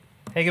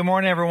Hey, good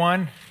morning,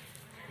 everyone.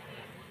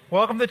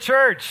 Welcome to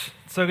church.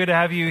 It's so good to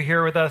have you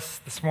here with us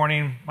this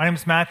morning. My name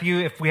is Matthew.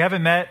 If we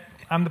haven't met,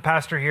 I'm the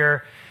pastor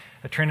here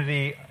at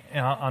Trinity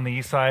on the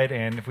east side,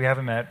 and if we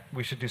haven't met,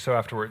 we should do so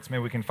afterwards.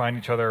 Maybe we can find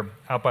each other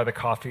out by the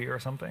coffee or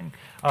something.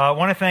 I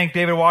want to thank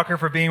David Walker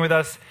for being with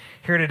us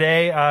here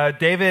today.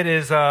 David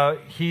is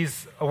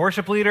he's a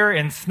worship leader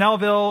in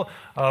Snellville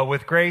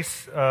with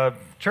Grace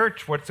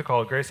Church. What's it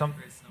called?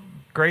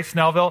 Grace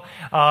Snellville.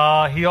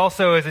 He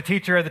also is a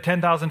teacher at the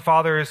 10,000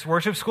 Fathers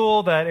Worship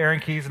School that Aaron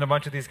Keys and a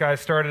bunch of these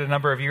guys started a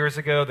number of years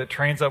ago that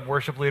trains up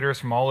worship leaders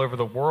from all over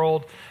the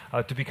world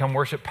to become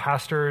worship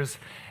pastors.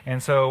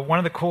 And so one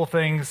of the cool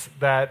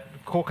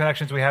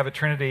connections we have at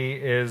Trinity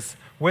is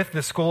with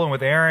this school and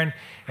with Aaron.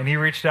 And he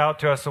reached out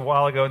to us a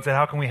while ago and said,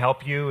 how can we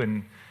help you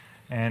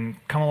and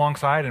come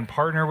alongside and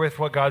partner with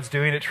what God's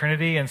doing at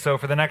Trinity? And so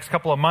for the next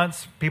couple of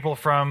months, people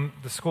from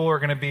the school are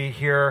going to be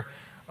here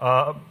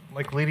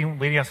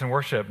leading us in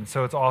worship. And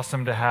so it's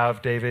awesome to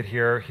have David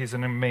here. He's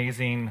an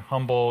amazing,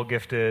 humble,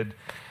 gifted,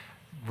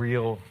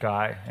 real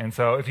guy. And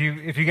so if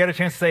you get a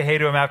chance to say hey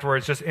to him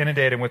afterwards, just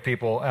inundate him with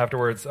people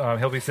afterwards.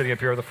 He'll be sitting up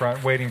here at the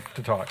front waiting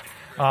to talk.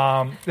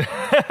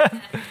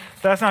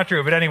 That's not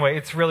true. But anyway,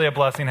 it's really a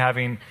blessing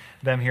having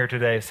them here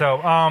today. So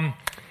I'm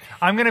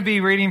going to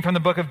be reading from the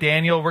book of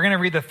Daniel. We're going to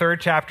read the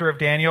third chapter of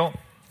Daniel.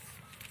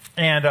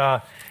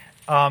 And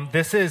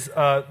this is,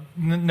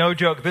 no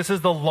joke, this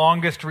is the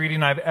longest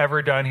reading I've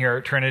ever done here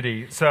at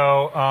Trinity.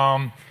 So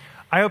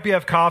I hope you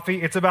have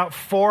coffee. It's about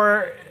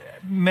 4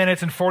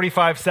 minutes and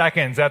 45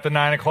 seconds at the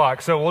 9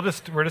 o'clock. So we're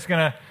just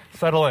going to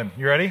settle in.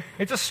 You ready?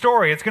 It's a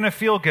story. It's going to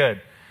feel good.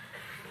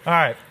 All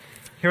right,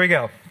 here we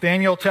go.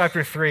 Daniel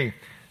chapter 3.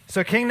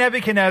 So King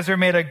Nebuchadnezzar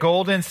made a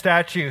golden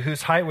statue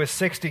whose height was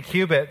 60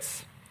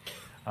 cubits.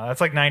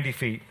 That's like 90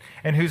 feet.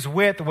 And whose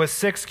width was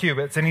 6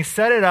 cubits. And he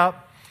set it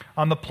up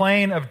on the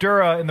plain of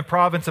Dura in the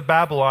province of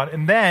Babylon.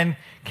 And then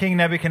King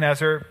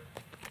Nebuchadnezzar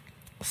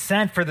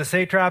sent for the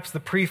satraps, the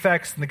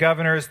prefects, the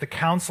governors, the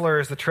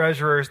counselors, the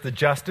treasurers, the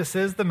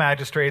justices, the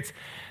magistrates,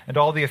 and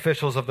all the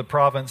officials of the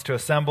province to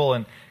assemble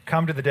and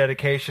come to the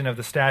dedication of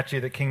the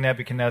statue that King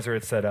Nebuchadnezzar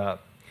had set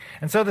up.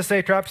 And so the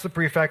satraps, the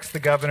prefects, the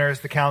governors,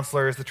 the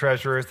counselors, the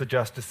treasurers, the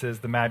justices,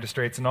 the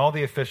magistrates, and all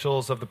the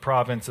officials of the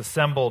province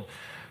assembled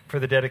for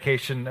the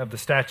dedication of the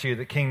statue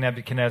that King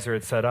Nebuchadnezzar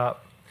had set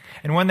up.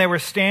 And when they were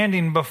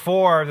standing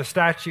before the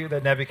statue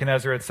that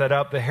Nebuchadnezzar had set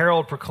up, the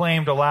herald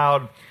proclaimed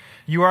aloud,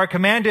 "You are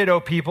commanded, O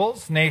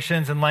peoples,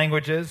 nations, and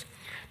languages,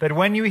 that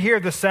when you hear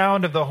the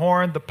sound of the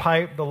horn, the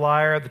pipe, the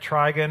lyre, the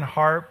trigon,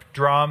 harp,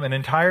 drum, and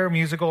entire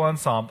musical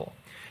ensemble,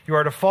 you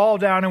are to fall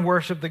down and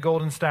worship the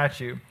golden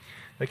statue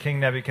that King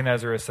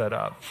Nebuchadnezzar has set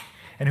up.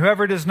 And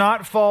whoever does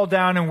not fall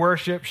down and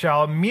worship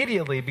shall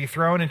immediately be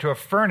thrown into a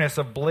furnace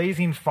of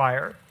blazing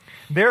fire.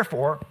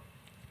 Therefore,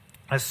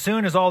 as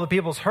soon as all the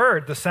peoples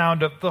heard the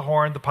sound of the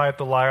horn, the pipe,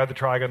 the lyre, the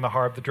trigon, the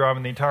harp, the drum,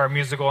 and the entire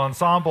musical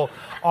ensemble,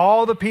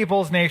 all the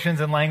peoples, nations,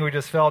 and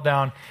languages fell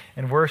down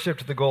and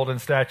worshipped the golden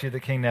statue that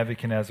King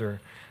Nebuchadnezzar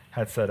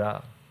had set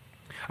up.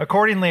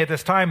 Accordingly, at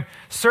this time,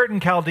 certain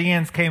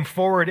Chaldeans came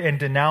forward and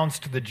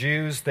denounced the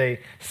Jews.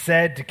 They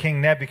said to King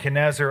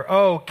Nebuchadnezzar,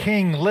 "O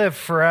king, live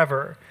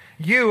forever.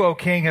 You, O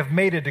king, have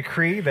made a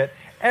decree that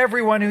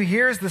everyone who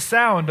hears the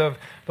sound of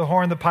the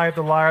horn, the pipe,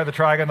 the lyre, the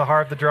trigon, the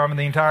harp, the drum, and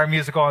the entire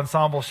musical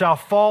ensemble shall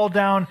fall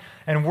down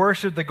and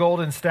worship the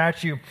golden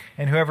statue,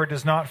 and whoever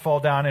does not fall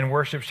down and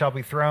worship shall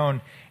be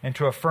thrown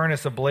into a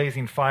furnace of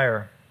blazing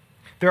fire.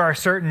 There are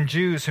certain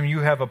Jews whom you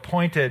have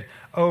appointed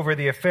over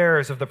the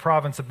affairs of the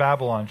province of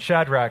Babylon,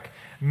 Shadrach,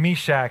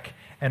 Meshach,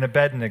 and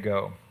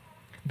Abednego.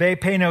 They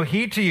pay no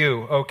heed to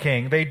you, O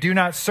king. They do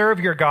not serve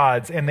your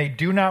gods, and they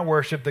do not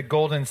worship the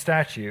golden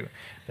statue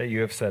that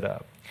you have set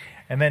up."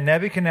 And then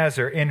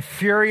Nebuchadnezzar, in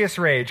furious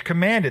rage,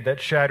 commanded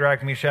that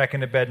Shadrach, Meshach,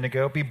 and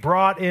Abednego be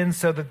brought in,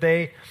 so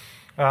they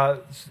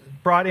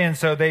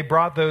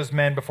brought those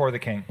men before the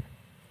king.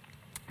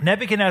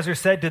 Nebuchadnezzar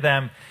said to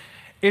them,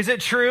 "Is it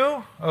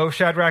true, O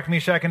Shadrach,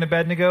 Meshach, and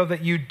Abednego,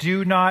 that you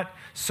do not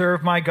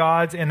serve my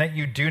gods and that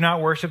you do not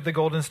worship the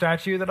golden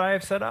statue that I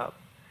have set up?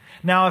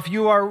 Now, if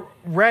you are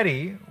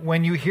ready,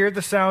 when you hear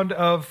the sound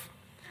of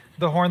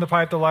the horn, the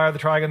pipe, the lyre, the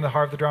trigon, the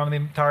harp, the drum, and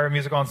the entire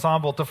musical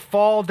ensemble, to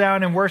fall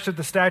down and worship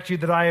the statue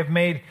that I have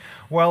made,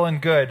 well and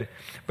good.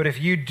 But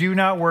if you do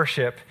not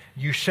worship,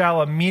 you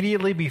shall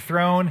immediately be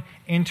thrown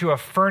into a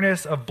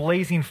furnace of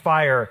blazing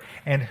fire.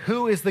 And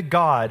who is the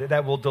God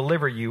that will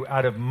deliver you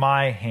out of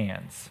my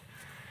hands?"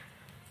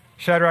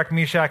 Shadrach,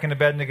 Meshach, and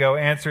Abednego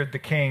answered the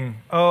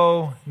king,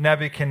 "O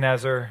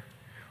Nebuchadnezzar,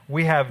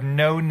 we have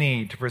no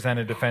need to present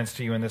a defense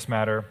to you in this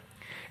matter.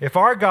 If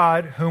our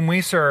God, whom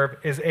we serve,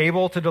 is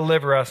able to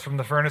deliver us from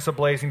the furnace of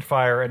blazing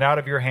fire and out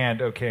of your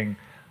hand, O king,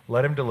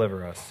 let him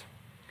deliver us.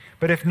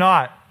 But if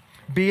not,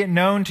 be it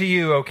known to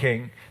you, O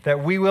king,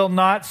 that we will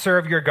not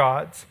serve your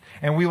gods,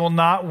 and we will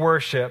not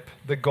worship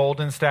the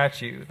golden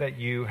statue that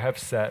you have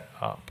set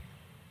up."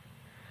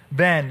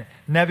 Then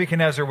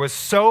Nebuchadnezzar was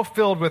so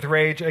filled with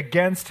rage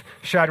against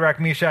Shadrach,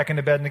 Meshach, and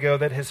Abednego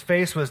that his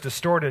face was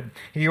distorted.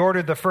 He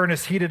ordered the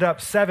furnace heated up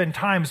 7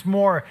 times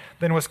more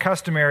than was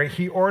customary.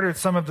 He ordered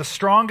some of the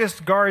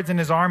strongest guards in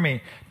his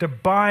army to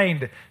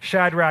bind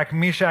Shadrach,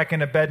 Meshach,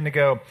 and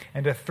Abednego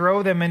and to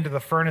throw them into the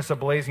furnace of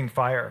blazing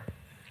fire.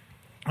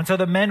 And so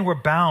the men were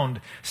bound,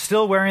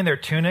 still wearing their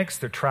tunics,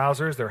 their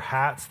trousers, their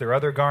hats, their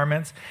other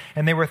garments,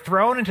 and they were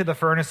thrown into the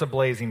furnace of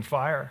blazing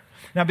fire.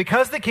 Now,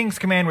 because the king's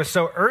command was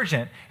so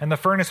urgent and the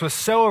furnace was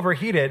so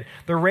overheated,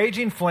 the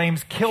raging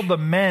flames killed the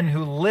men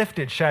who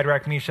lifted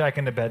Shadrach, Meshach,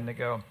 and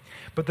Abednego.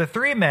 But the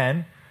 3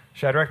 men,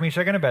 Shadrach,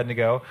 Meshach, and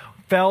Abednego,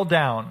 fell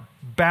down,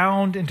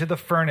 bound into the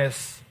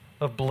furnace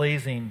of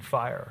blazing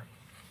fire.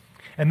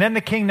 And then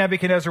the king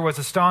Nebuchadnezzar was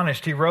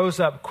astonished. He rose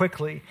up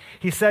quickly.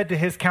 He said to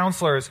his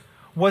counselors,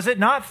 "Was it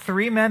not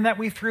 3 men that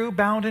we threw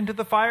bound into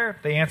the fire?"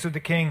 They answered the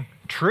king,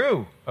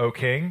 "True, O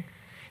king."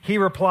 He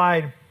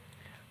replied,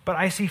 "But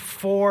I see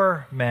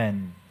 4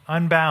 men,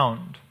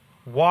 unbound,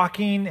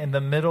 walking in the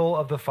middle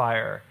of the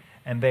fire,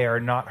 and they are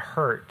not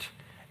hurt.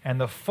 And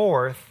the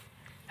 4th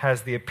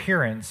has the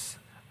appearance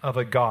of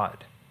a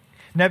god."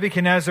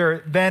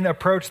 Nebuchadnezzar then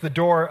approached the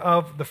door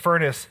of the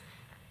furnace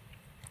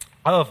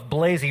of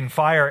blazing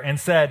fire and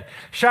said,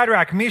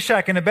 "Shadrach,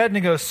 Meshach, and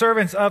Abednego,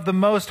 servants of the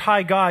Most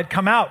High God,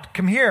 come out,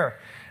 come here."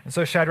 And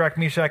so Shadrach,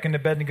 Meshach, and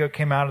Abednego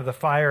came out of the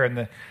fire, and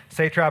the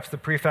satraps, the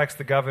prefects,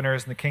 the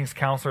governors, and the king's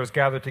counselors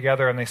gathered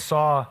together, and they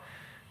saw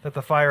that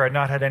the fire had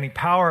not had any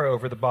power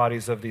over the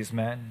bodies of these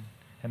men,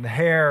 and the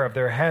hair of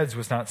their heads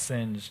was not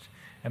singed,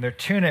 and their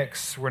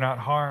tunics were not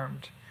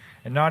harmed,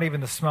 and not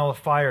even the smell of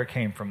fire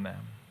came from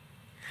them.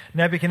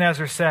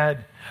 Nebuchadnezzar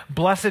said,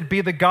 "Blessed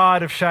be the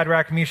God of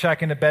Shadrach,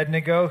 Meshach, and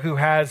Abednego, who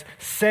has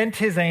sent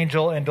his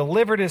angel and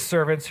delivered his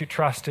servants who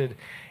trusted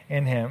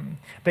in him.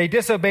 They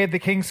disobeyed the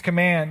king's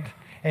command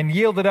and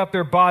yielded up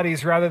their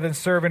bodies rather than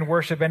serve and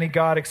worship any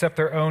god except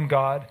their own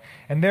God.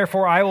 And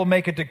therefore I will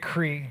make a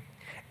decree.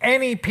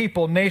 Any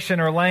people, nation,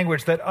 or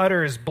language that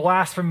utters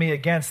blasphemy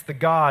against the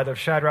God of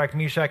Shadrach,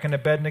 Meshach, and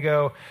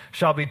Abednego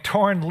shall be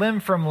torn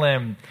limb from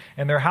limb,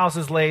 and their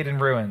houses laid in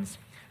ruins."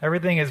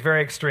 Everything is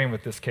very extreme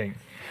with this king.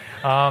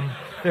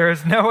 There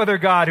is no other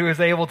God who is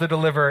able to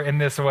deliver in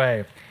this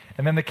way.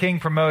 And then the king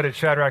promoted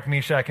Shadrach,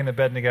 Meshach, and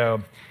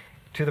Abednego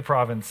to the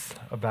province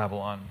of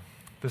Babylon.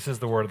 This is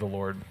the word of the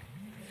Lord.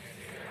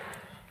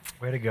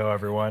 Way to go,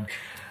 everyone.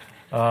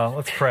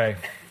 Let's pray.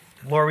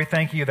 Lord, we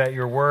thank you that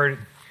your word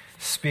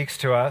speaks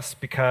to us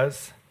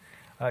because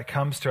it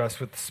comes to us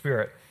with the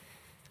Spirit.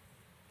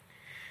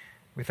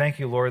 We thank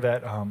you, Lord,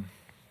 that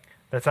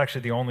that's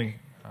actually the only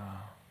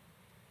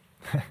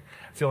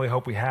it's the only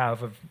hope we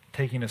have of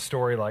taking a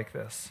story like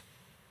this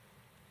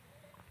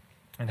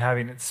and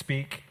having it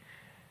speak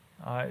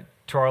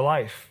to our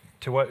life,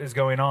 to what is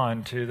going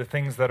on, to the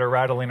things that are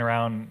rattling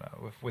around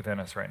within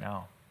us right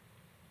now.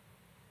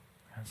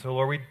 And so,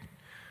 Lord,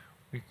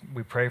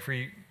 we pray for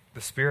you,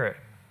 the Spirit.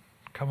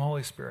 Come,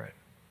 Holy Spirit.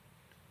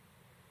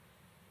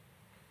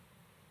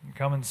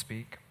 Come and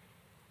speak.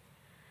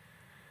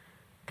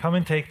 Come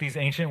and take these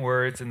ancient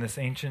words and this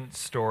ancient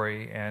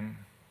story and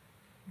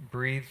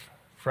breathe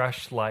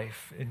fresh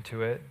life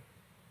into it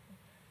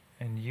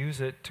and use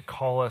it to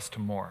call us to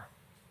more.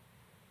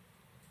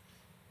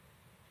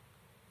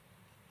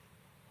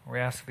 We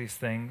ask these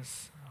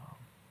things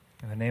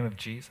in the name of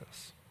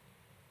Jesus.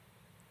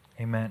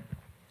 Amen.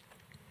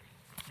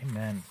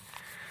 Amen.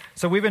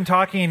 So we've been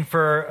talking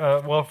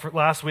for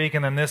last week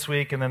and then this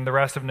week and then the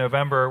rest of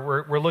November.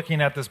 We're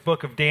looking at this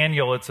book of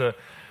Daniel. It's a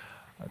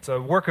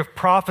work of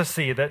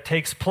prophecy that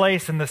takes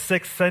place in the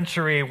 6th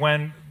century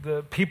when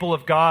the people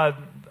of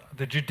God,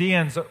 the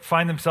Judeans,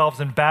 find themselves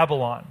in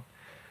Babylon,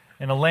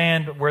 in a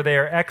land where they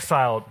are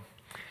exiled.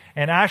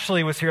 And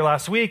Ashley was here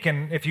last week,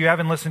 and if you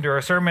haven't listened to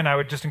her sermon, I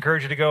would just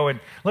encourage you to go and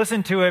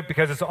listen to it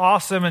because it's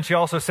awesome, and she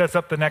also sets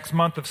up the next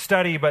month of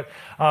study. But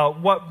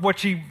what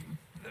she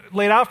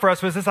laid out for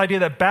us was this idea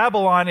that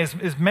Babylon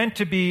is meant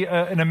to be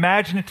an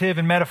imaginative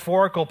and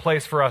metaphorical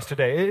place for us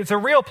today. It's a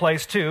real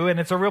place too, and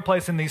it's a real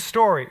place in these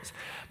stories.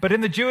 But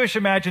in the Jewish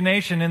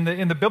imagination,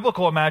 in the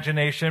biblical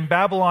imagination,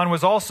 Babylon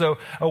was also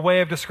a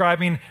way of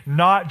describing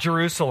not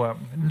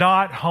Jerusalem,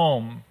 not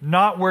home,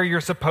 not where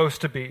you're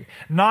supposed to be,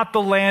 not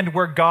the land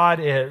where God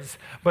is,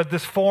 but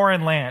this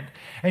foreign land.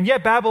 And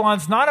yet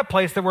Babylon's not a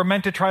place that we're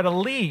meant to try to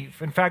leave.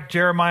 In fact,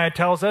 Jeremiah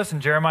tells us in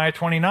Jeremiah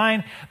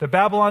 29 that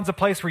Babylon's a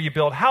place where you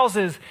build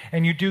houses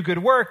and you do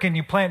good work and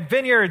you plant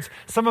vineyards.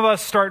 Some of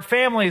us start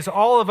families.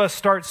 All of us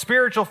start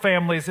spiritual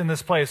families in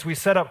this place. We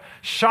set up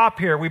shop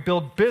here. We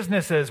build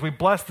businesses. We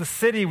bless the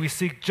city. We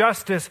seek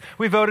justice.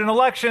 We vote in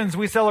elections.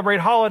 We celebrate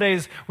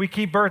holidays. We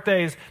keep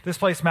birthdays. This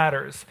place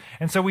matters.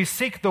 And so we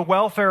seek the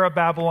welfare of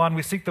Babylon.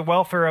 We seek the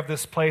welfare of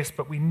this place,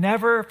 but we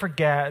never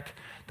forget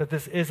that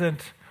this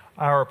isn't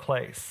our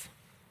place.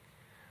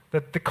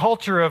 That the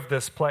culture of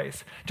this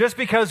place, just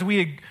because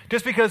we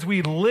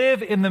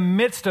live in the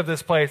midst of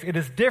this place, it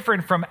is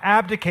different from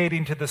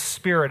abdicating to the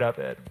spirit of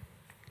it.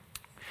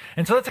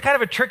 And so that's a kind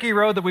of a tricky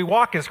road that we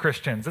walk as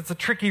Christians. It's a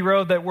tricky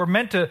road that we're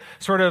meant to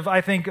sort of, I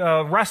think,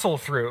 wrestle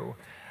through.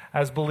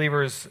 as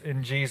believers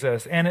in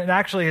Jesus. And it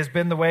actually has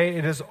been the way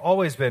it has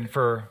always been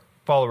for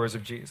followers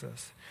of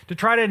Jesus. To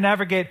try to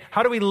navigate,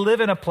 how do we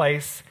live in a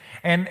place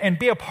and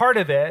be a part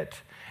of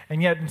it,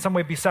 and yet in some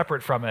way be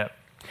separate from it?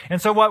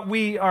 And so what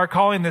we are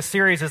calling this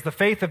series is the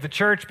faith of the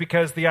church,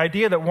 because the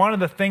idea that one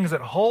of the things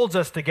that holds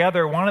us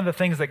together, one of the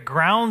things that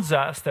grounds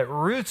us, that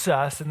roots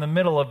us in the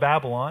middle of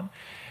Babylon,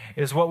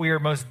 is what we are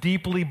most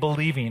deeply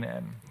believing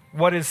in.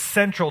 What is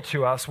central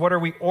to us? What are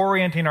we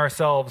orienting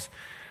ourselves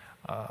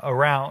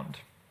around?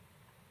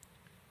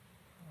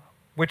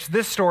 Which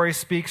this story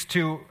speaks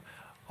to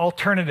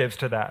alternatives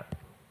to that.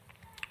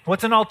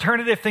 What's an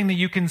alternative thing that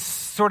you can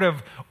sort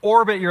of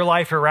orbit your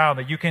life around,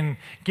 that you can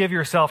give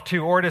yourself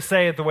to, or to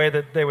say it the way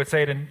that they would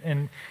say it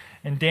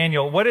in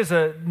Daniel, what is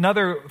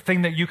another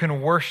thing that you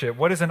can worship?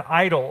 What is an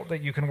idol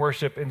that you can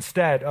worship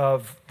instead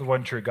of the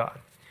one true God?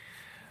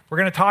 We're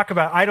going to talk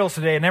about idols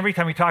today, and every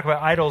time we talk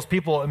about idols,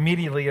 people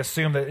immediately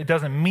assume that it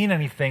doesn't mean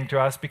anything to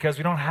us because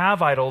we don't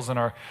have idols in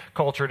our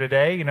culture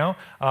today.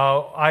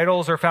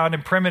 Idols are found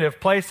in primitive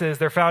places.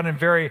 They're found in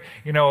very,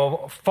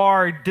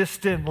 far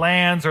distant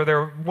lands, or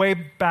they're way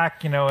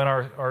back, in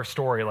our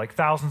story, like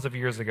thousands of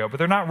years ago. But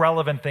they're not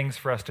relevant things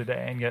for us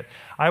today. And yet,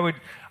 I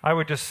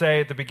would just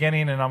say at the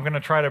beginning, and I'm going to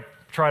try to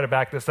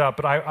back this up,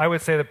 but I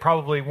would say that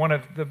probably one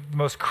of the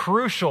most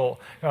crucial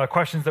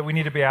questions that we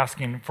need to be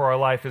asking for our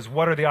life is,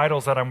 what are the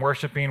idols that I'm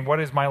worshiping?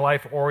 What is my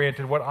life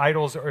oriented? What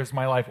idols is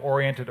my life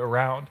oriented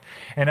around?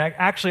 And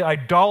actually,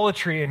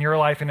 idolatry in your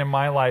life and in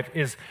my life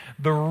is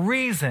the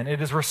reason,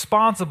 it is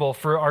responsible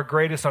for our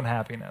greatest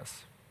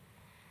unhappiness.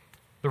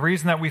 The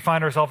reason that we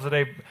find ourselves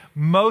today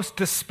most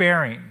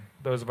despairing,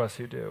 those of us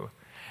who do,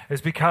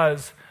 is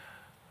because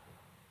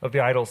of the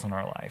idols in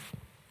our life.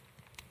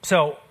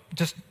 So,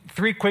 just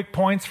 3 quick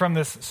points from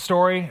this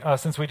story,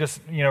 since we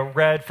just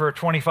read for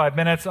 25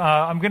 minutes.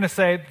 I'm going to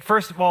say,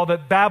 first of all,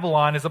 that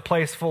Babylon is a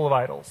place full of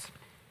idols.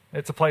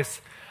 It's a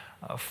place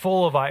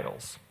full of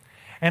idols.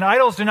 And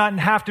idols do not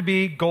have to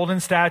be golden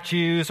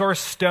statues or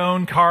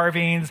stone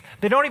carvings.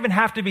 They don't even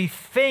have to be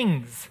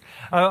things.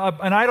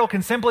 An idol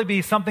can simply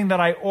be something that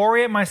I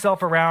orient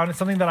myself around. It's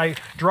something that I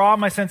draw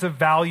my sense of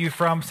value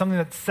from, something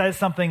that says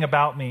something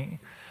about me.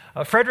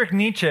 Friedrich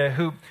Nietzsche,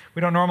 who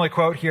we don't normally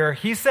quote here,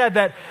 he said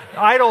that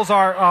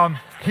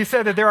he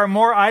said that there are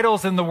more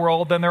idols in the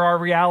world than there are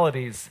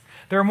realities.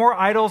 There are more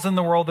idols in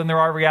the world than there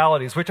are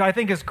realities, which I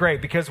think is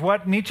great, because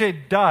what Nietzsche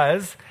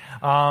does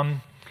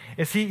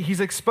is he's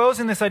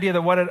exposing this idea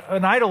that what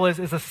an idol is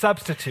a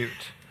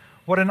substitute.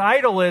 What an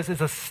idol is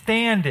a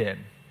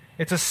stand-in.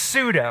 It's a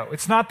pseudo.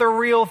 It's not the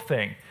real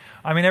thing.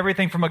 I mean,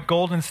 everything from a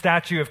golden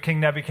statue of King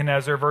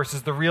Nebuchadnezzar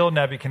versus the real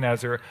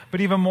Nebuchadnezzar, but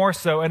even more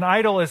so, an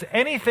idol is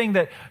anything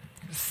that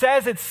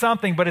says it's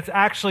something, but it's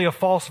actually a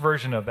false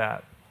version of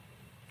that.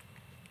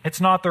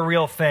 It's not the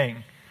real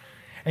thing.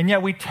 And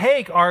yet we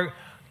take our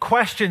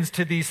questions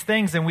to these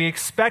things and we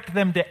expect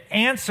them to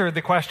answer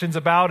the questions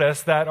about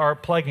us that are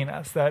plaguing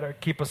us, that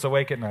keep us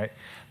awake at night,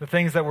 the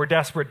things that we're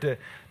desperate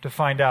to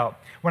find out.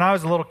 When I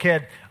was a little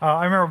kid,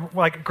 I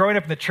remember growing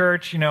up in the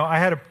church, I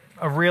had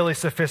a really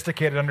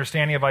sophisticated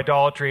understanding of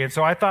idolatry. And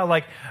so I thought,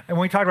 and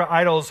when we talked about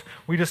idols,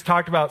 we just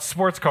talked about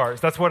sports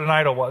cars. That's what an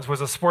idol was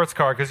a sports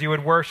car, because you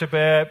would worship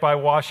it by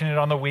washing it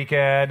on the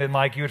weekend, and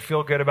you would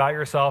feel good about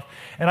yourself.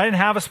 And I didn't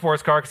have a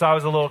sports car because I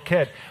was a little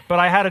kid, but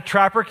I had a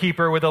Trapper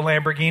Keeper with a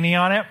Lamborghini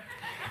on it,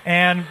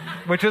 and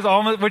which is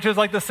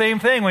like the same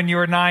thing when you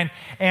were 9.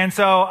 And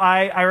so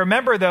I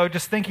remember though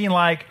just thinking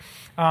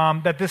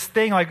that this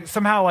thing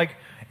somehow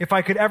if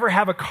I could ever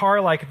have a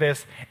car like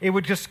this, it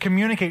would just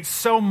communicate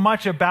so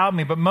much about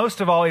me. But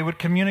most of all, it would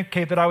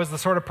communicate that I was the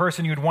sort of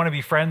person you'd want to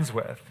be friends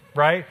with,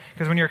 right?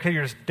 Because when you're a kid,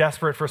 you're just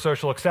desperate for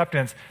social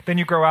acceptance. Then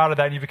you grow out of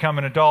that and you become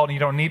an adult and you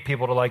don't need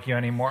people to like you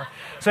anymore.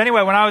 So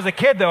anyway, when I was a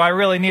kid, though, I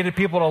really needed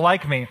people to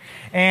like me.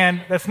 And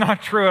that's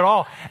not true at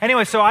all.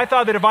 Anyway, so I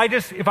thought that if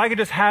I could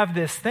just have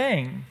this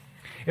thing,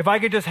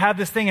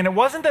 and it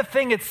wasn't the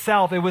thing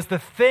itself, it was the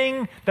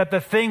thing that the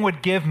thing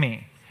would give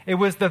me. It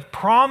was the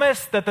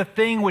promise that the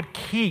thing would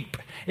keep.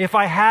 If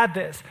I had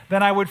this,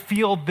 then I would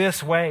feel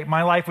this way.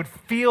 My life would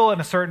feel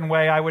in a certain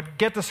way. I would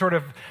get the sort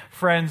of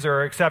friends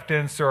or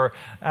acceptance or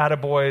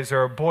attaboys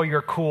or boy,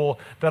 you're cool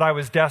that I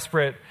was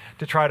desperate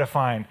to try to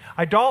find.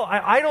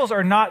 Idols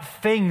are not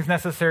things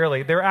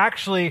necessarily. They're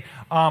actually,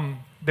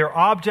 they're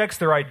objects,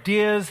 they're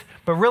ideas,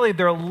 but really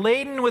they're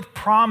laden with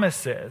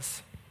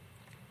promises.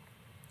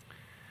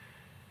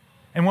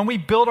 And when we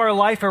build our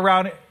life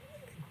around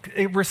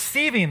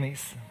receiving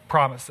these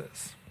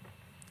promises,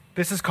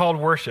 this is called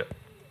worship.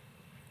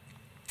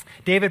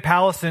 David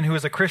Pallison, who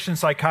is a Christian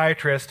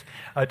psychiatrist,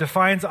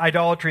 defines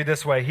idolatry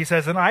this way. He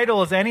says, an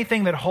idol is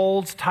anything that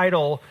holds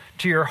title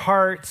to your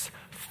heart's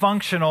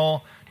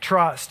functional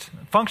trust.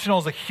 Functional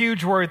is a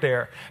huge word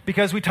there,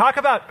 because we talk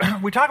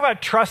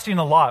about trusting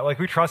a lot.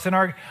 We trust in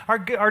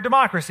our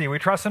democracy, we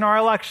trust in our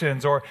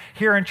elections, or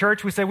here in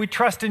church we say we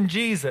trust in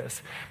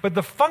Jesus. But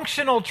the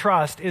functional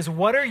trust is,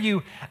 what are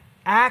you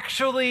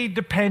actually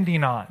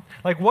depending on?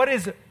 What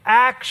is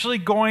actually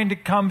going to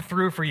come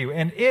through for you?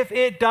 And if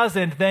it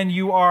doesn't, then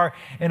you are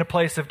in a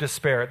place of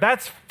despair.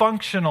 That's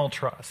functional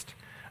trust.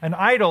 An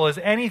idol is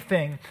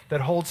anything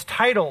that holds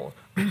title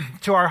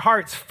to our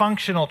heart's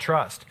functional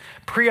trust,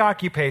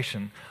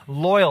 preoccupation,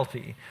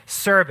 loyalty,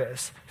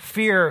 service,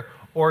 fear,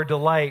 or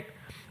delight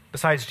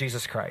besides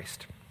Jesus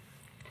Christ.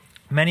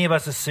 Many of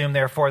us assume,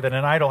 therefore, that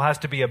an idol has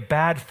to be a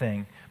bad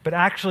thing, but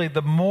actually,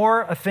 the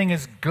more a thing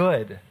is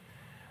good,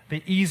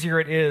 the easier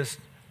it is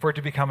for it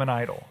to become an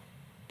idol.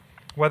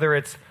 Whether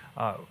it's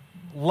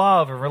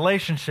love or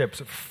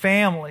relationships,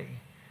 family,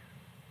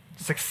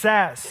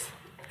 success,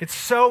 it's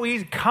so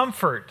easy.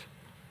 Comfort,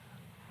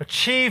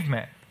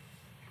 achievement,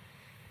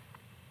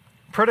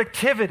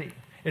 productivity.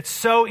 It's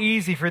so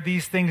easy for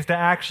these things to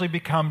actually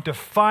become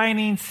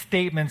defining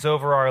statements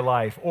over our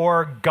life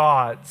or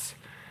gods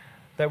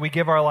that we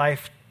give our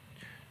life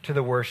to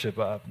the worship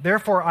of.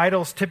 Therefore,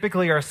 idols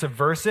typically are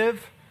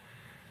subversive,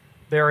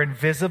 they're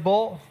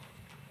invisible,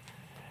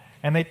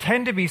 and they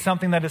tend to be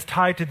something that is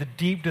tied to the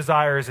deep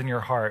desires in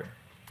your heart.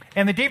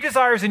 And the deep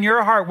desires in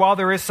your heart, while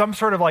there is some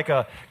sort of like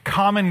a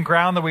common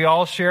ground that we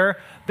all share,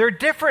 they're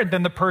different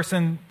than the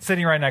person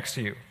sitting right next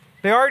to you.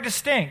 They are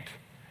distinct.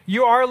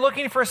 You are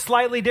looking for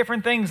slightly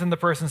different things than the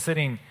person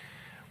sitting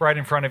right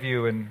in front of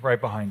you and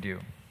right behind you.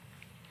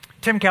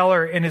 Tim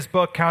Keller, in his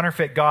book,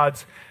 Counterfeit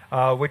Gods,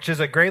 which is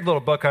a great little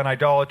book on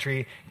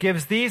idolatry,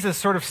 gives these as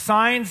sort of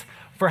signs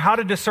for how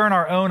to discern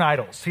our own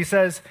idols. He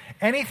says,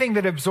 anything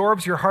that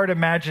absorbs your heart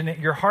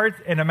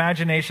and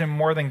imagination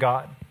more than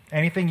God,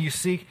 anything you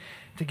seek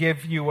to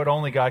give you what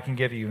only God can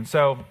give you. And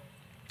so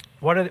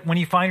when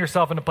you find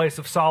yourself in a place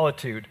of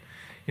solitude,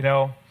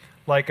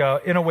 like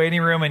in a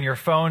waiting room and your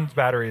phone's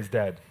battery is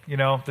dead,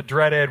 the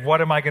dreaded,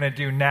 what am I going to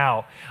do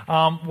now?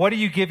 What do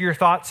you give your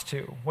thoughts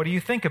to? What do you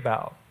think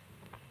about?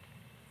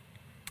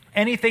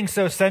 Anything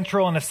so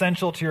central and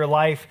essential to your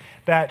life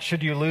that,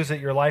 should you lose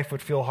it, your life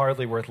would feel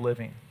hardly worth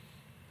living.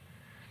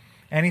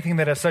 Anything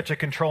that has such a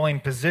controlling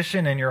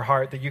position in your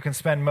heart that you can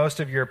spend most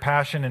of your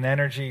passion and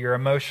energy, your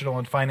emotional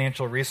and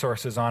financial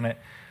resources on it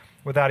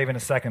without even a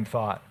second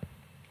thought.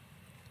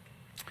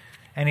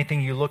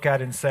 Anything you look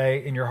at and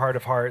say in your heart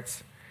of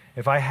hearts,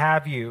 if I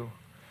have you,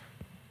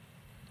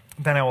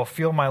 then I will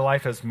feel my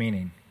life has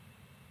meaning.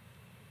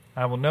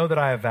 I will know that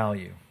I have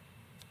value.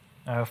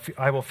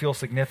 I will feel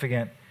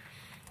significant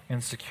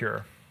and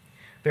secure.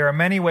 There are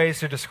many ways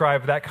to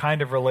describe that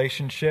kind of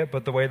relationship,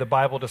 but the way the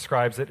Bible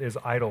describes it is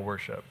idol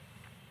worship,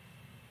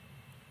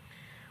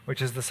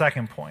 which is the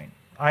second point.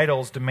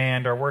 Idols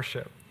demand our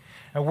worship.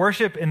 And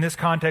worship in this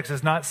context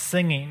is not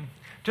singing.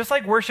 Just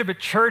like worship at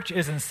church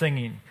isn't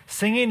singing.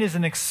 Singing is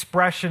an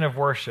expression of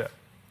worship.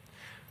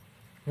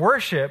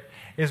 Worship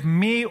is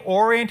me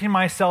orienting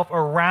myself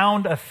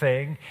around a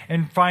thing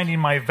and finding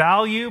my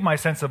value, my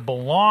sense of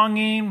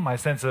belonging, my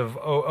sense of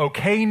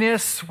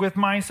okayness with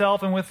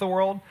myself and with the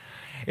world.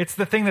 It's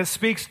the thing that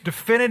speaks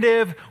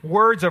definitive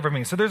words over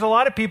me. So there's a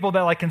lot of people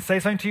that can say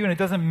something to you and it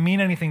doesn't mean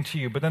anything to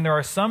you. But then there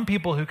are some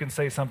people who can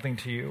say something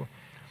to you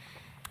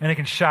and it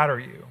can shatter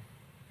you.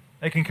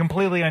 It can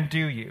completely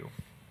undo you.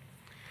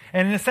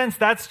 And in a sense,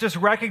 that's just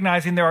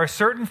recognizing there are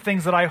certain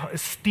things that I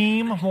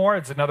esteem more.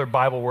 It's another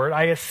Bible word.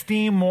 I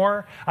esteem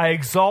more. I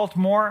exalt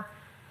more.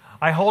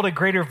 I hold a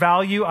greater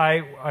value.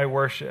 I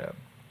worship.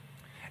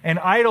 And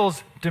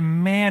idols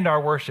demand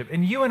our worship.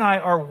 And you and I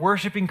are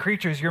worshiping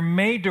creatures. You're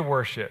made to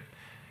worship.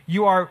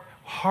 You are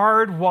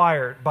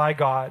hardwired by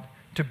God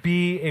to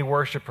be a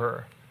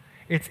worshiper.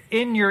 It's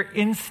in your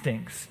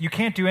instincts. You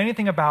can't do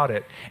anything about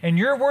it. And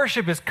your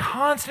worship is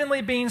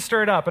constantly being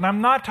stirred up. And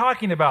I'm not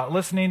talking about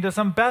listening to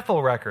some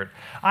Bethel record.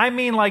 I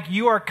mean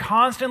you are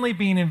constantly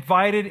being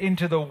invited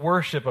into the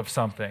worship of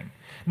something.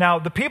 Now,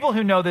 the people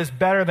who know this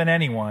better than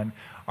anyone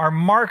are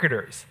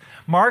marketers.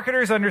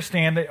 Marketers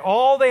understand that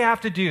all they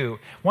have to do,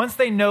 once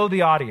they know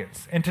the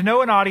audience, and to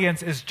know an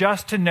audience is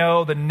just to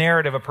know the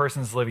narrative a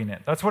person's living in.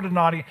 That's what an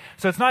audience,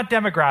 so it's not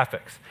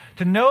demographics.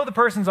 To know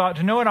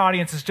an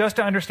audience is just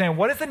to understand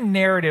what is the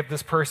narrative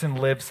this person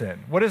lives in.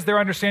 What is their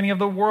understanding of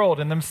the world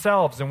and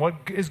themselves and what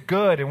is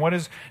good and what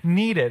is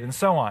needed and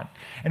so on.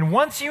 And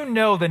once you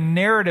know the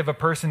narrative a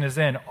person is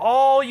in,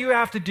 all you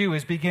have to do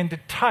is begin to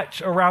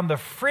touch around the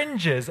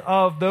fringes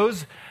of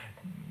those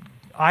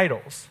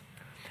idols.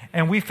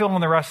 And we fill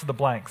in the rest of the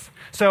blanks.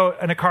 So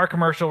in a car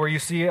commercial where you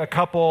see a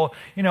couple,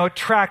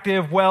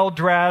 attractive,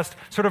 well-dressed,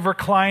 sort of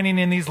reclining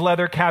in these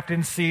leather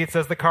captain seats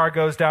as the car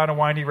goes down a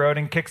windy road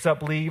and kicks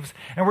up leaves.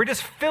 And we're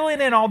just filling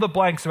in all the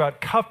blanks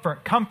about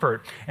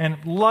comfort and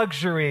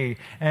luxury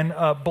and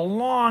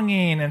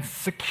belonging and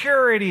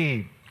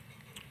security.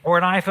 Or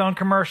an iPhone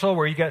commercial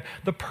where you get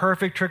the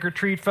perfect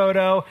trick-or-treat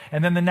photo,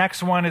 and then the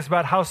next one is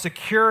about how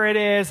secure it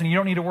is, and you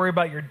don't need to worry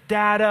about your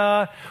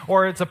data.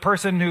 Or it's a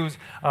person who's,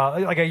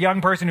 like a young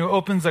person who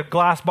opens a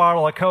glass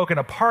bottle of Coke and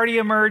a party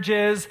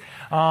emerges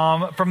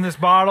from this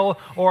bottle.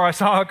 Or I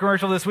saw a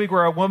commercial this week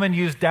where a woman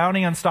used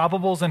Downy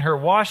Unstoppables in her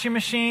washing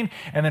machine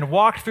and then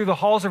walked through the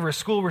halls of her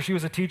school where she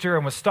was a teacher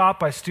and was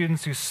stopped by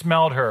students who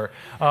smelled her.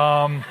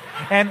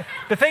 And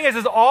the thing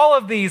is all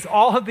of these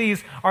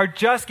are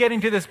just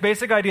getting to this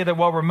basic idea that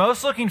what we're we're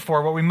most looking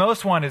for, what we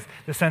most want is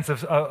the sense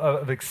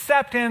of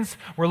acceptance.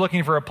 We're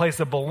looking for a place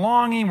of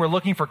belonging. We're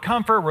looking for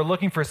comfort. We're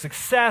looking for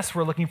success.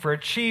 We're looking for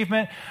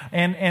achievement.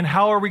 And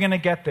how are we going to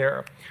get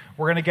there?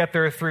 We're going to get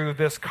there through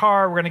this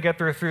car. We're going to get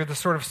there through this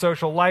sort of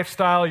social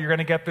lifestyle. You're going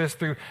to get this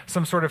through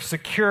some sort of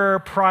secure,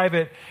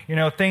 private,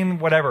 thing,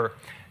 whatever.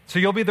 So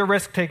you'll be the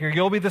risk taker.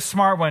 You'll be the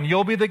smart one.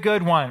 You'll be the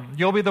good one.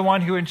 You'll be the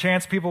one who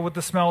enchants people with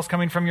the smells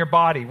coming from your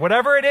body.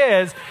 Whatever it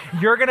is,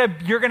 you're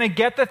gonna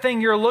get the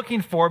thing you're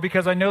looking for,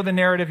 because I know the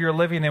narrative you're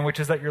living in, which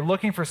is that you're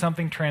looking for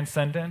something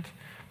transcendent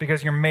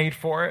because you're made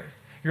for it.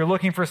 You're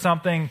looking for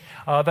something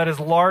that is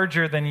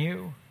larger than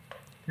you.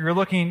 You're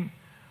looking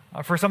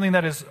for something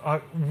that is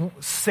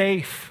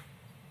safe.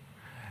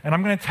 And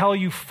I'm going to tell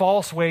you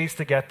false ways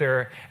to get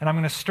there, and I'm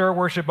going to stir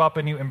worship up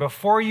in you. And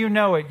before you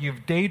know it,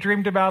 you've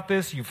daydreamed about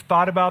this, you've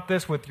thought about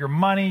this with your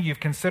money, you've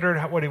considered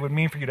what it would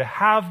mean for you to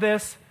have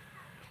this.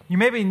 You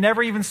maybe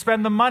never even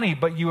spend the money,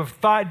 but you have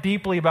thought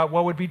deeply about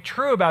what would be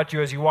true about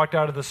you as you walked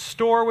out of the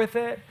store with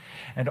it.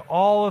 And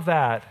all of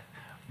that,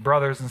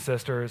 brothers and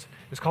sisters,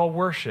 is called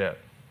worship.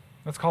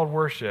 That's called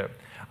worship.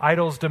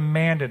 Idols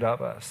demand it of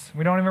us.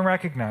 We don't even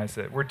recognize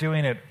it. We're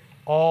doing it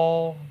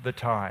all the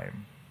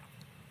time.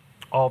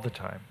 All the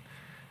time.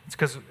 It's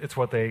because it's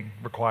what they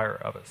require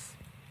of us.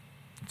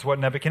 It's what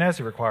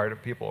Nebuchadnezzar required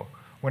of people.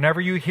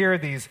 Whenever you hear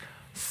these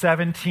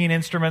 17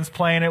 instruments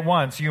playing at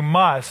once, you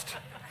must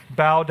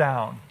bow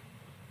down.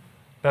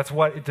 That's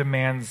what it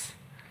demands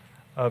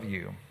of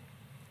you.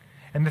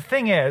 And the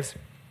thing is,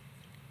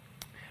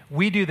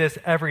 we do this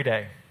every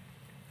day.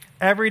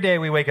 Every day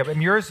we wake up,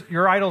 and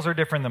your idols are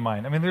different than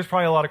mine. I mean, there's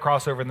probably a lot of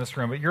crossover in this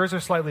room, but yours are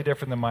slightly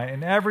different than mine.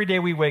 And every day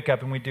we wake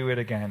up and we do it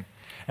again.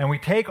 And we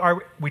take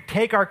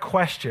our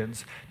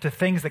questions to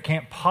things that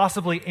can't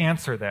possibly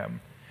answer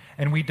them,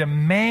 and we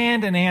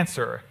demand an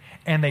answer,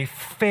 and they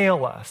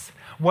fail us.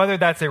 Whether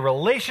that's a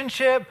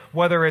relationship,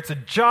 whether it's a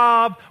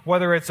job,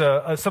 whether it's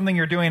something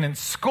you're doing in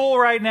school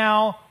right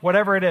now,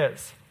 whatever it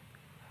is.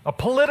 A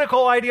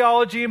political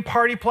ideology and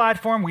party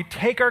platform, we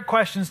take our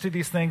questions to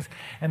these things,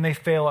 and they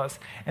fail us.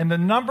 And the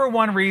number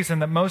one reason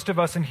that most of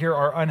us in here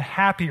are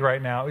unhappy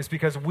right now is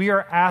because we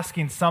are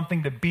asking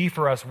something to be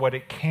for us what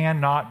it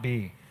cannot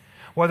be.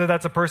 Whether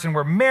that's a person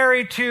we're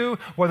married to,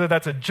 whether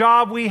that's a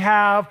job we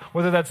have,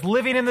 whether that's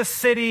living in the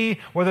city,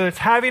 whether it's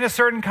having a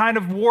certain kind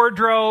of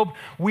wardrobe,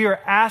 we are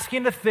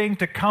asking the thing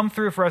to come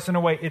through for us in a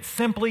way it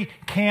simply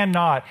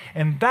cannot.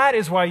 And that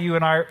is when you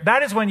and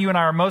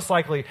I are most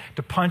likely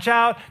to punch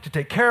out, to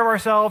take care of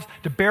ourselves,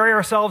 to bury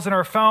ourselves in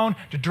our phone,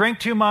 to drink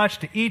too much,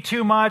 to eat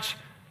too much.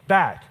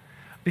 That.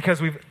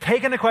 Because we've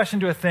taken a question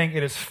to a thing,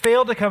 it has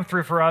failed to come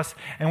through for us,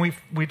 and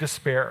we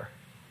despair.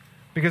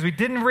 Because we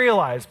didn't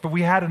realize, but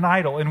we had an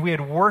idol, and we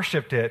had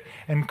worshipped it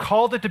and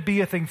called it to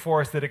be a thing for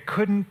us that it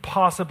couldn't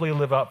possibly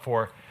live up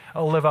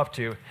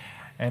to,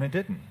 and it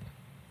didn't.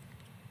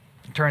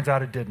 It turns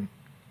out it didn't.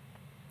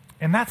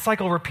 And that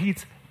cycle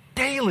repeats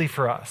daily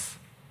for us.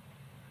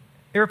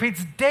 It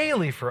repeats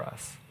daily for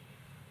us.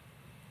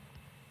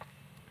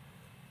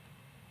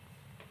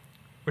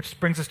 Which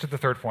brings us to the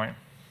third point.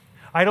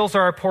 Idols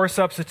are a poor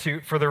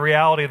substitute for the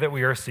reality that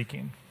we are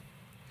seeking.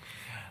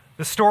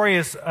 The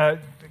story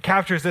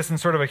captures this in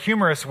sort of a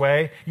humorous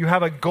way. You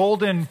have a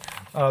golden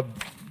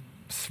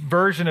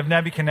version of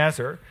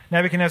Nebuchadnezzar.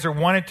 Nebuchadnezzar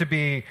wanted to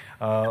be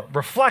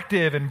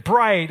reflective and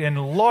bright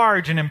and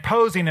large and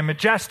imposing and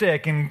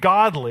majestic and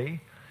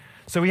godly.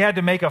 So he had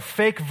to make a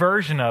fake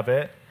version of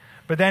it.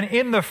 But then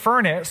in the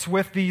furnace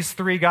with these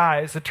three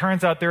guys, it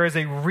turns out there is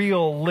a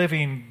real,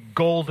 living,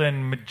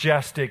 golden,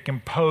 majestic,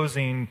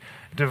 imposing,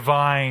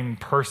 divine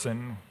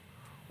person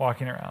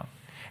walking around.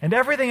 And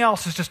everything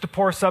else is just a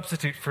poor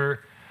substitute for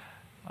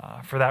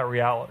that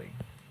reality.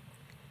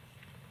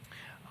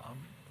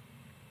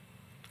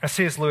 As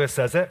C.S. Lewis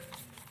says it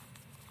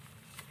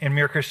in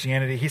Mere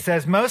Christianity, he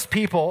says, most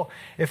people,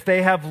 if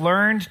they have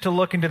learned to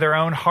look into their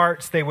own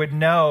hearts, they would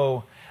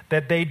know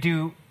that they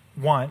do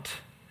want,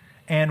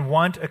 and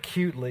want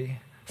acutely,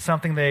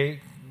 something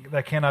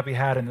that cannot be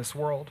had in this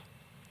world.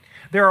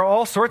 There are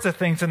all sorts of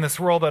things in this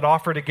world that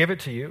offer to give it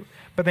to you,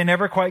 but they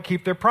never quite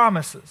keep their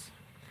promises.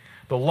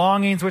 The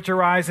longings which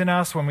arise in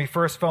us when we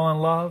first fell in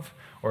love,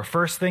 or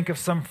first think of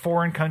some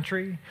foreign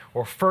country,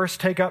 or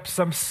first take up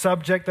some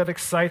subject that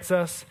excites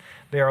us,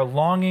 they are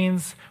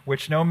longings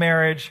which no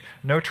marriage,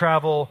 no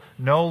travel,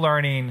 no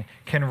learning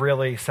can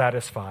really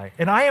satisfy.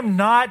 And I am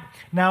not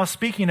now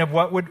speaking of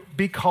what would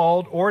be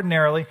called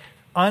ordinarily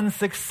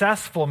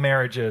unsuccessful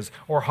marriages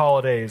or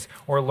holidays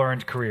or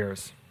learned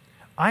careers.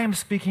 I am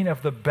speaking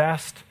of the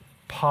best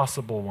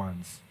possible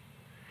ones.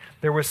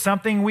 There was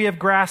something we have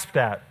grasped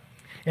at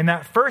in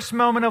that first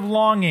moment of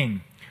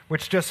longing,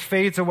 which just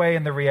fades away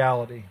in the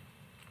reality.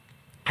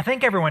 I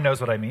think everyone knows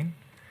what I mean.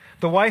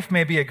 The wife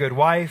may be a good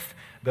wife.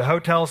 The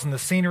hotels and the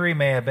scenery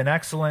may have been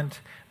excellent.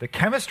 The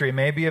chemistry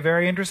may be a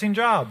very interesting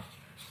job.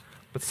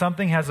 But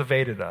something has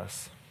evaded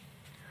us.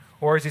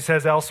 Or as he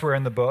says elsewhere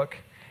in the book,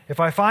 if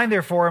I find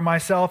therefore in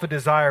myself a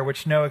desire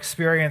which no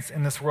experience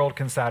in this world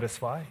can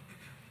satisfy,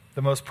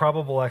 the most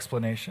probable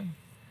explanation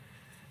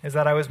is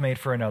that I was made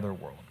for another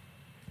world.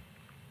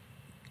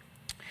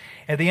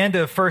 at the end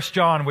of 1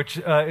 John, which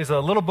is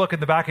a little book in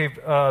the back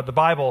of the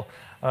Bible,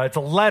 it's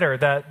a letter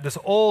that this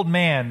old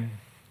man,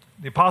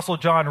 the Apostle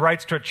John,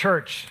 writes to a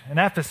church in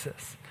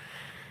Ephesus.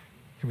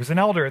 He was an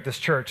elder at this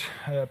church,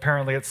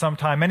 apparently, at some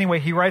time. Anyway,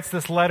 he writes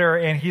this letter,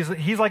 and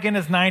he's like in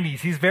his 90s.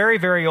 He's very,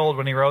 very old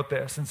when he wrote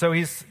this. And so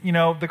he's,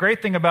 the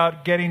great thing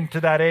about getting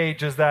to that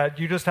age is that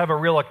you just have a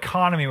real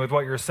economy with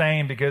what you're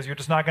saying because you're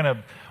just not going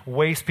to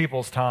waste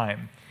people's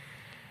time,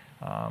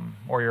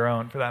 or your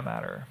own, for that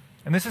matter.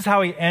 And this is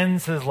how he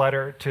ends his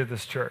letter to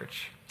this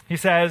church. He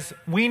says,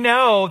 "We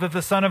know that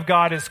the Son of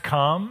God is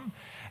come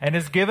and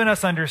has given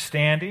us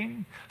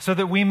understanding so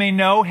that we may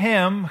know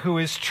him who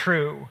is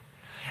true.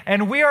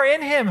 And we are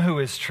in him who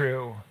is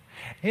true,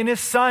 in his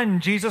Son,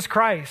 Jesus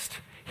Christ.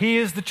 He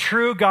is the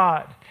true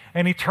God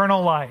and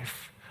eternal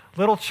life.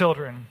 Little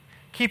children,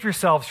 keep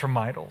yourselves from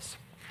idols."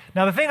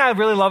 Now, the thing I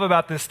really love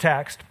about this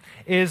text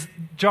is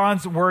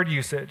John's word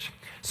usage.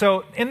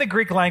 So in the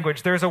Greek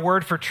language, there's a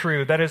word for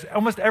true. That is,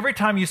 almost every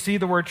time you see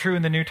the word true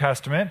in the New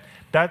Testament,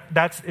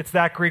 it's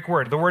that Greek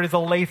word. The word is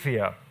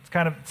aletheia.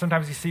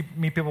 Sometimes you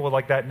meet people with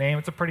like that name.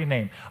 It's a pretty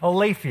name.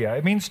 Aletheia.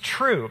 It means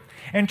true.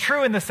 And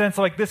true in the sense of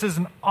like this is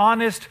an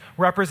honest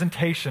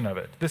representation of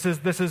it. This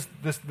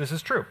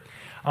is true.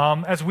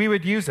 As we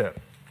would use it.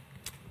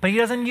 But he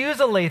doesn't use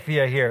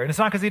aletheia here. And it's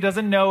not because he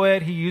doesn't know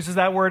it. He uses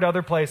that word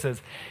other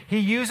places. He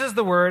uses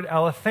the word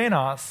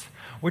alethanos,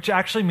 which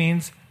actually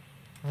means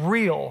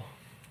real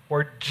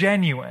or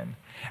genuine.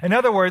 In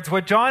other words,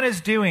 what John is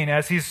doing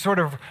as he's sort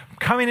of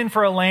coming in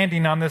for a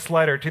landing on this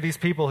letter to these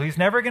people he's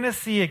never going to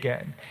see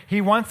again, he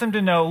wants them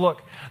to know,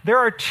 look, there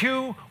are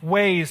two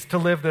ways to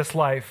live this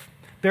life.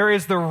 There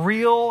is the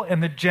real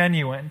and the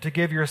genuine to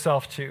give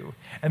yourself to,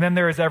 and then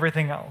there is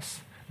everything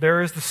else.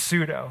 There is the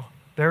pseudo,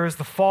 there is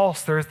the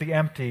false, there is the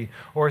empty,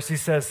 or as he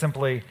says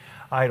simply,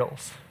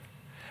 idols.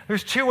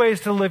 There's two ways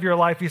to live your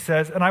life, he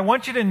says, and I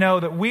want you to know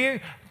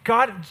that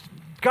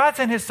God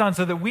sent his Son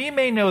so that we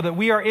may know that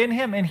we are in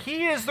him, and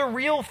he is the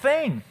real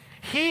thing.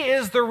 He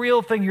is the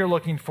real thing you're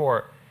looking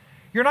for.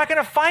 You're not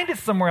going to find it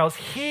somewhere else.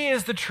 He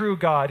is the true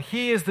God.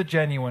 He is the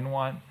genuine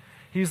one.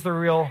 He's the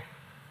real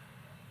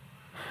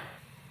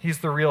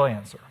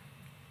answer.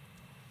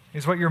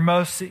 He's what you're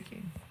most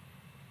seeking.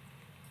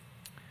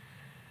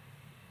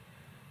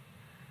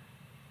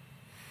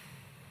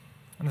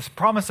 And the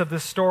promise of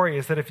this story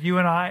is that if you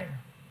and I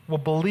will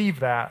believe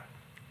that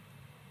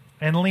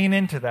and lean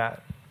into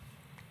that,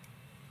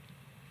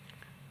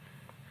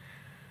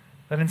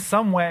 that in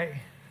some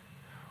way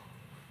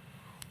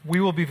we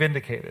will be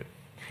vindicated.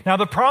 Now,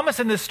 the promise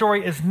in this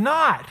story is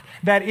not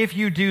that if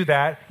you do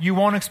that, you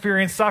won't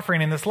experience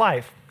suffering in this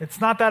life.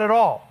 It's not that at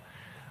all.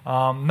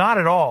 Not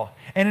at all.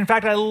 And in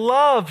fact, I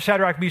love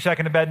Shadrach, Meshach,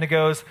 and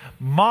Abednego's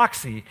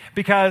moxie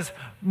because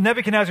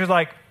Nebuchadnezzar's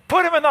like,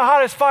 put him in the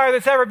hottest fire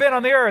that's ever been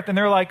on the earth. And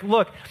they're like,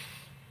 look,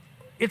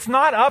 it's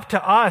not up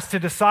to us to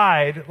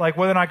decide like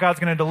whether or not God's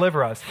going to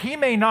deliver us. He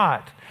may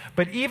not.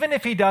 But even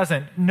if he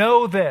doesn't,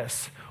 know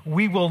this,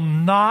 we will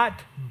not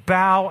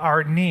bow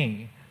our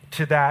knee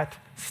to that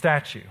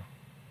statue.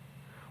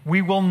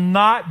 We will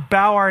not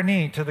bow our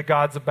knee to the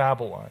gods of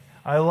Babylon.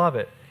 I love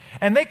it.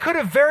 And they could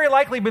have very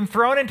likely been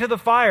thrown into the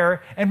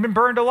fire and been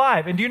burned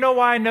alive. And do you know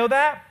why I know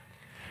that?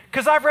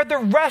 Because I've read the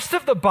rest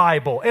of the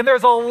Bible, and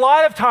there's a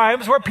lot of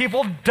times where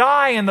people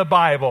die in the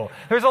Bible.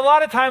 There's a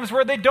lot of times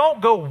where they don't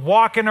go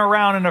walking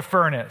around in a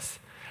furnace.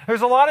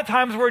 There's a lot of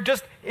times where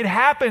it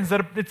happens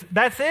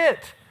that's it.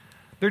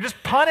 They're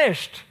just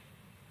punished.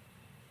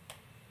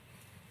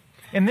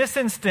 In this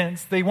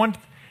instance,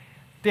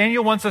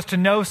 Daniel wants us to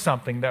know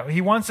something, though.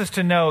 He wants us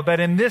to know that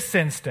in this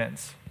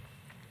instance,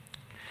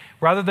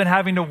 rather than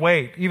having to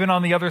wait, even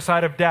on the other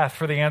side of death,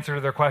 for the answer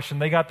to their question,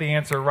 they got the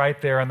answer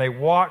right there, and they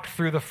walked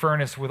through the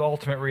furnace with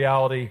ultimate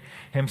reality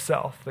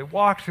himself. They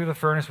walked through the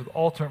furnace with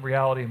ultimate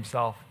reality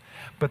himself.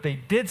 But they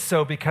did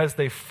so because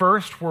they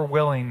first were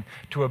willing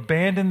to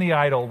abandon the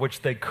idol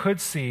which they could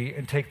see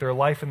and take their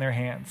life in their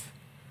hands.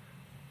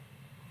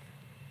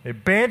 They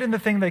abandoned the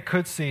thing they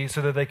could see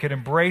so that they could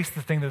embrace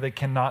the thing that they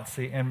cannot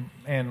see.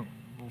 And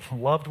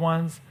loved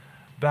ones,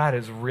 that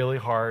is really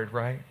hard,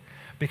 right?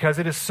 Because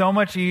it is so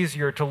much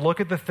easier to look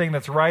at the thing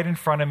that's right in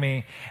front of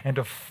me and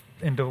to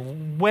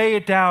weigh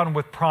it down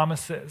with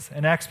promises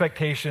and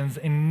expectations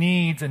and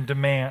needs and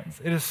demands.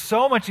 It is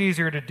so much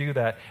easier to do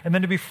that and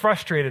then to be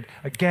frustrated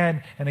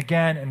again and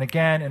again and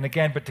again and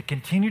again, but to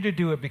continue to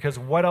do it because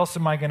what else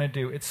am I going to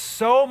do? It's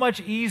so much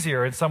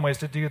easier in some ways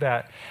to do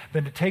that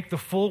than to take the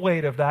full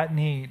weight of that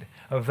need,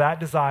 of that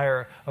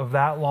desire, of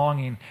that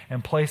longing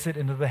and place it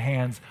into the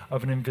hands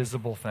of an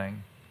invisible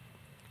thing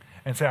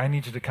and say, I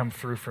need you to come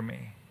through for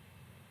me.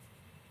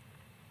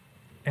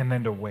 And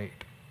then to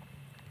wait.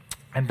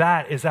 And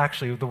that is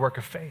actually the work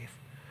of faith.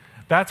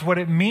 That's what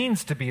it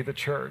means to be the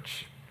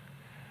church.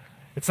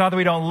 It's not that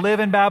we don't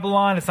live in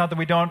Babylon. It's not that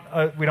we don't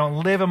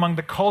live among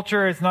the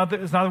culture. It's not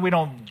that we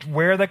don't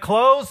wear the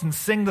clothes and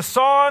sing the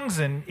songs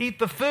and eat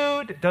the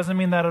food. It doesn't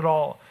mean that at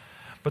all.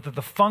 But that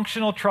the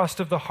functional trust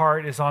of the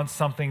heart is on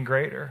something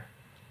greater.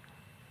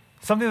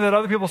 Something that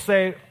other people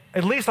say,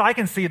 at least I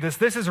can see this.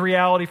 This is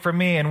reality for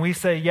me. And we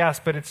say yes,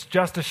 but it's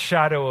just a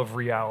shadow of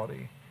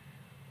reality.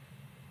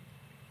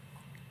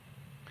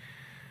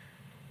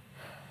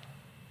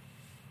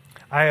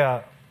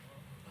 I've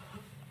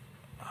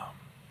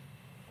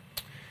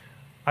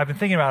been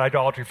thinking about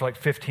idolatry for like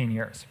 15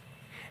 years.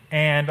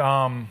 And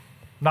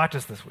not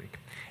just this week.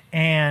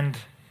 And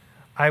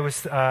I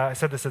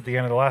said this at the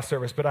end of the last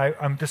service, but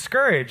I'm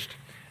discouraged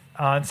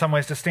in some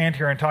ways to stand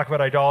here and talk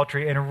about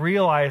idolatry and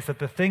realize that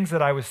the things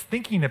that I was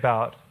thinking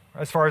about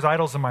as far as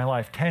idols in my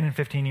life 10 and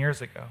 15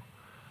 years ago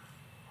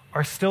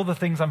are still the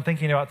things I'm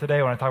thinking about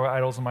today when I talk about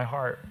idols in my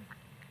heart.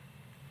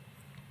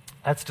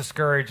 That's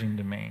discouraging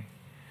to me.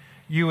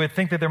 You would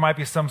think that there might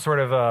be some sort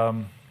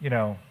of,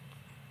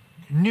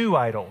 new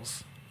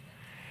idols.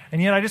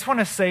 And yet I just want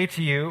to say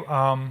to you,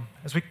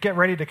 as we get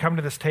ready to come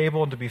to this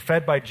table and to be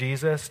fed by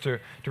Jesus, to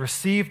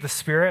receive the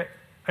Spirit,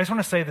 I just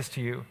want to say this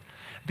to you.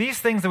 These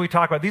things that we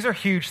talk about, these are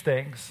huge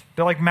things.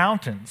 They're like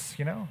mountains,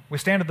 We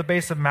stand at the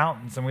base of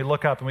mountains and we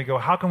look up and we go,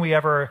 how can we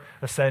ever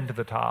ascend to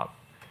the top?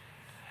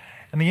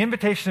 And the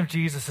invitation of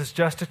Jesus is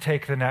just to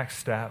take the next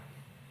step.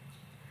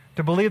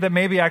 To believe that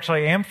maybe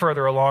actually I am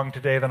further along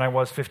today than I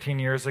was 15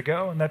 years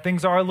ago, and that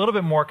things are a little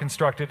bit more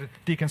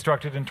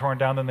deconstructed and torn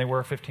down than they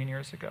were 15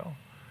 years ago.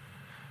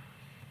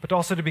 But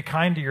also to be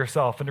kind to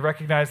yourself and to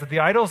recognize that the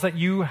idols that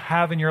you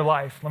have in your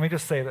life, let me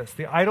just say this,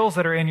 the idols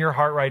that are in your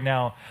heart right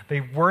now,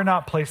 they were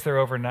not placed there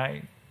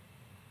overnight.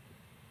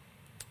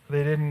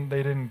 It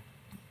didn't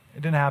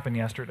happen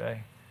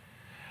yesterday.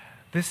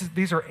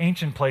 These are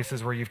ancient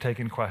places where you've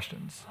taken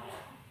questions.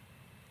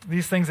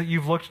 These things that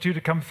you've looked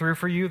to come through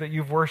for you, that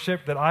you've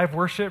worshiped, that I've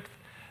worshiped,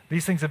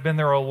 these things have been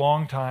there a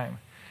long time.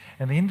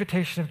 And the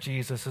invitation of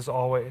Jesus is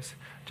always,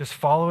 just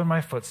follow in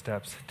my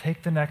footsteps,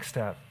 take the next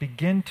step,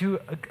 begin to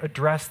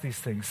address these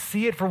things,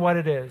 see it for what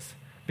it is,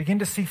 begin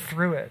to see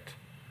through it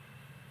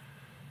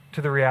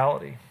to the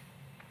reality.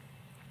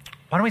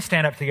 Why don't we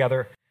stand up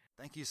together?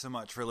 Thank you so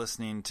much for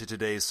listening to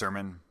today's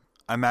sermon.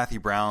 I'm Matthew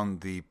Brown,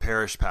 the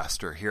parish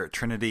pastor here at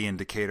Trinity in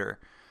Decatur.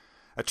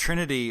 At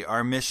Trinity,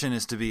 our mission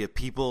is to be a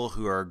people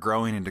who are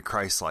growing into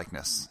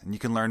Christ-likeness. And you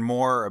can learn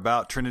more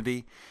about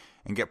Trinity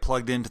and get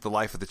plugged into the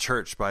life of the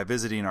church by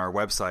visiting our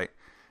website,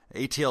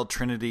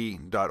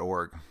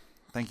 atltrinity.org.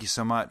 Thank you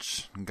so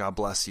much, and God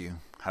bless you.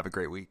 Have a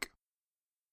great week.